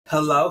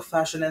Hello,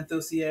 fashion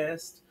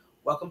enthusiasts!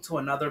 Welcome to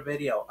another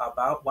video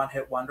about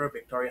one-hit wonder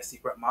Victoria's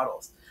Secret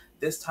models.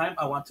 This time,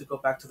 I want to go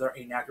back to their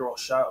inaugural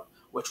show,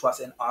 which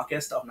was in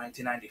August of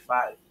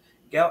 1995.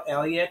 Gail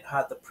Elliott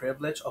had the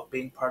privilege of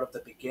being part of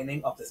the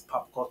beginning of this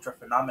pop culture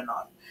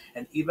phenomenon,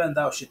 and even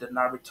though she did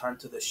not return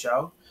to the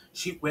show,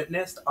 she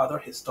witnessed other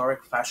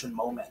historic fashion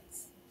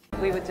moments.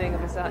 We were doing a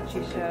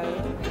Versace show,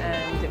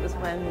 and it was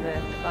when the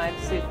five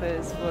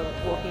supers were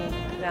walking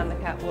down the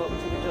catwalk to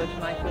the George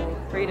Michael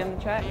Freedom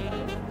track,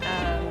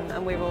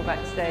 and we were all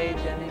backstage,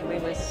 and we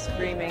were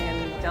screaming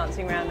and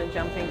dancing around and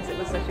jumping because it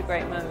was such a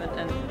great moment.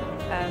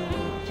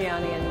 And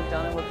Gianni and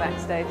Donna were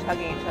backstage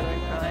hugging each other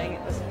and crying.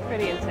 It was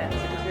pretty intense.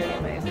 It was really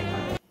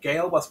amazing.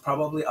 Gail was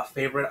probably a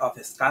favorite of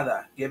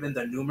Escada, given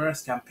the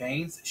numerous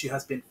campaigns she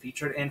has been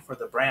featured in for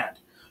the brand.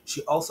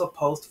 She also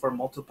posed for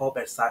multiple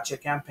Versace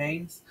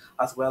campaigns,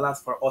 as well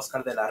as for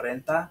Oscar de la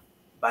Renta,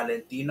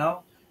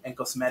 Valentino, and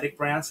cosmetic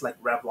brands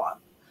like Revlon.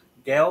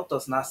 Gail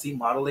does not see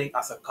modeling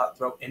as a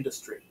cutthroat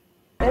industry.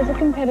 There's a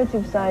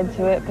competitive side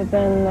to it, but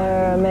then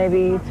there are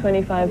maybe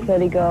 25,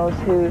 30 girls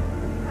who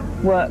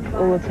work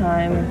all the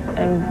time,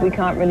 and we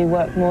can't really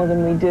work more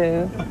than we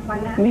do.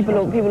 People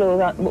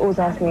always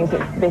ask me, is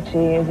it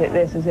bitchy, is it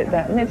this, is it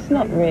that? And it's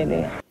not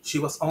really. She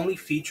was only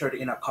featured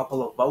in a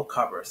couple of Vogue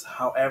covers.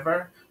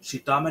 However, she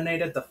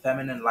dominated the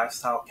feminine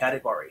lifestyle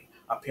category,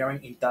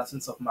 appearing in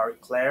dozens of Marie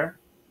Claire,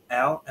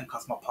 Elle, and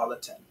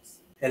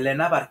Cosmopolitans.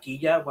 Helena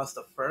Barquilla was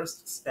the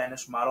first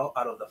Spanish model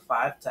out of the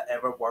five to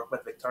ever work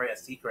with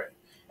Victoria's Secret,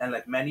 and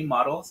like many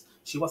models,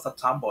 she was a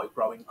tomboy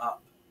growing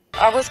up.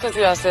 I was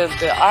considered as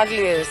the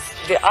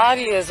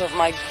ugliest of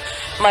my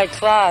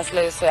class,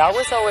 let's say. I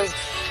was always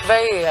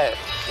very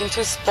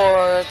into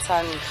sports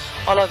and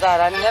all of that.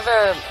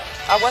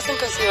 I wasn't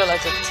considered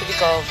like a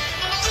typical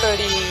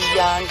pretty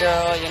young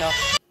girl, you know.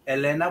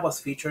 Helena was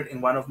featured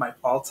in one of my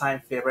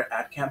all-time favorite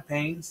ad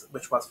campaigns,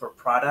 which was for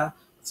Prada,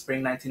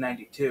 spring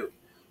 1992.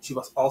 She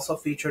was also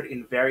featured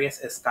in various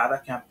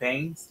Escada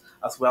campaigns,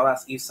 as well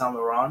as Yves Saint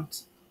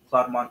Laurent,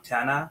 Claude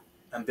Montana,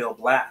 and Bill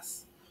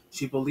Blass.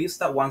 She believes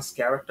that one's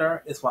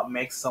character is what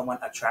makes someone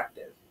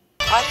attractive.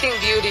 I think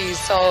beauty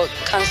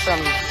comes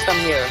from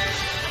here,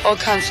 all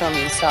comes from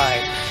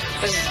inside.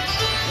 Because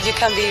you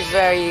can be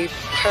very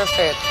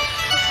perfect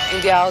in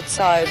the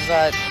outside,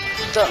 but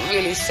don't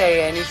really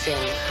say anything,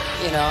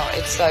 you know.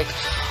 It's like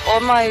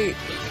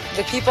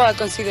the people I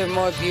consider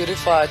more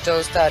beautiful are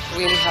those that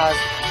really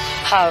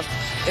have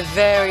a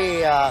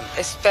very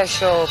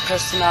special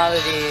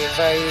personality,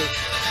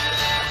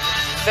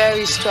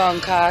 very strong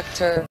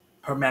character.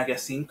 Her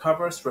magazine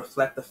covers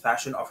reflect the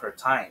fashion of her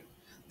time.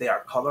 They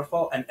are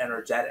colorful and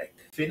energetic.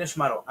 Finnish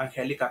model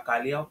Angelika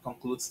Kallio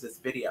concludes this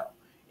video,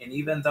 and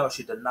even though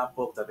she did not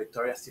book the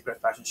Victoria's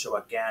Secret fashion show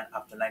again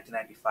after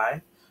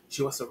 1995,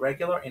 she was a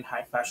regular in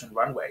high fashion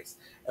runways.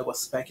 It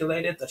was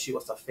speculated that she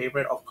was a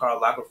favorite of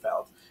Karl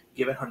Lagerfeld,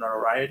 given her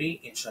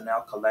notoriety in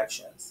Chanel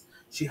collections.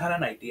 She had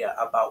an idea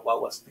about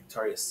what was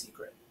Victoria's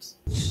Secret.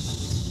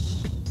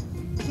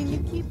 Can you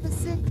keep a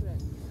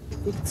secret?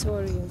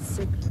 Victoria's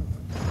Secret.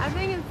 I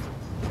think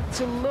it's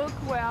to look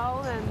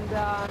well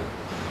and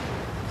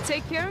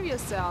take care of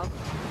yourself,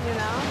 you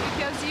know,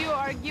 because you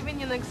are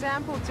giving an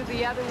example to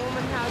the other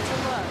woman how to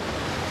look.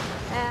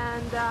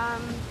 And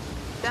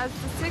that's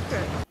the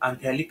secret.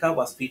 Angelika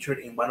was featured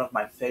in one of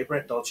my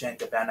favorite Dolce &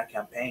 Gabbana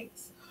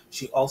campaigns.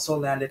 She also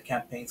landed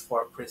campaigns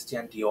for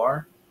Christian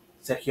Dior,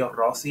 Sergio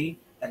Rossi,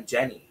 and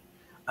Jenny.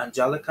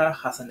 Angelika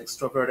has an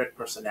extroverted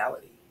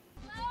personality.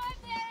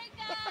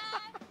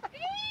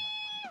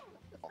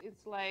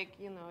 It's like,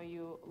 you know,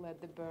 you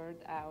let the bird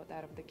out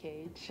of the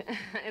cage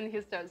and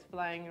he starts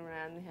flying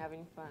around and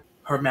having fun.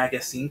 Her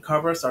magazine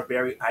covers are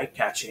very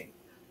eye-catching.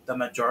 The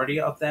majority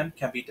of them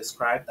can be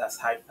described as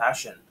high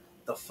fashion.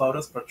 The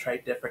photos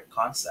portray different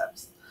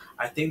concepts.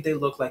 I think they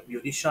look like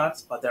beauty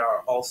shots, but there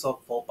are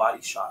also full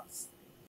body shots.